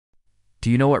Do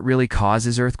you know what really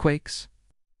causes earthquakes?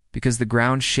 Because the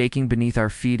ground shaking beneath our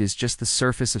feet is just the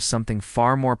surface of something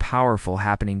far more powerful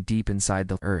happening deep inside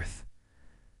the earth.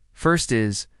 First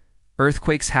is,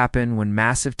 earthquakes happen when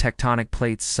massive tectonic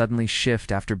plates suddenly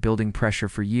shift after building pressure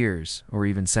for years or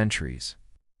even centuries.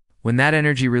 When that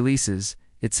energy releases,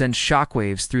 it sends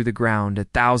shockwaves through the ground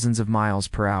at thousands of miles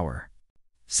per hour.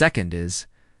 Second is,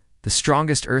 the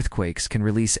strongest earthquakes can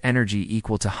release energy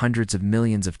equal to hundreds of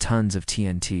millions of tons of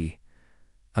TNT.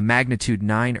 A magnitude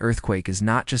 9 earthquake is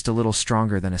not just a little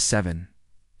stronger than a 7.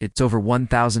 It's over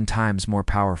 1,000 times more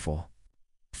powerful.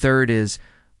 Third is,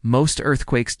 most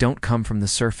earthquakes don't come from the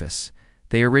surface.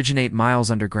 They originate miles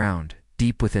underground,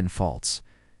 deep within faults.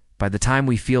 By the time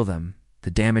we feel them,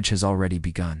 the damage has already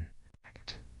begun.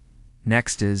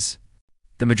 Next is,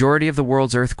 the majority of the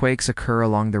world's earthquakes occur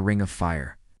along the Ring of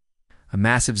Fire, a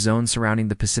massive zone surrounding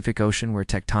the Pacific Ocean where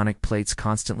tectonic plates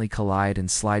constantly collide and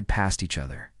slide past each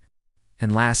other.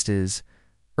 And last is,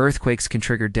 earthquakes can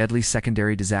trigger deadly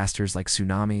secondary disasters like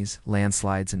tsunamis,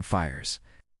 landslides, and fires.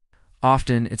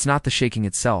 Often, it's not the shaking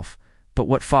itself, but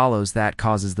what follows that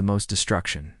causes the most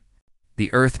destruction.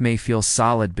 The earth may feel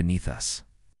solid beneath us,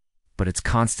 but it's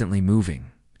constantly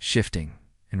moving, shifting,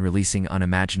 and releasing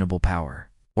unimaginable power.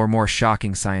 For more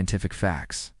shocking scientific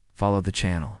facts, follow the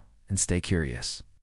channel and stay curious.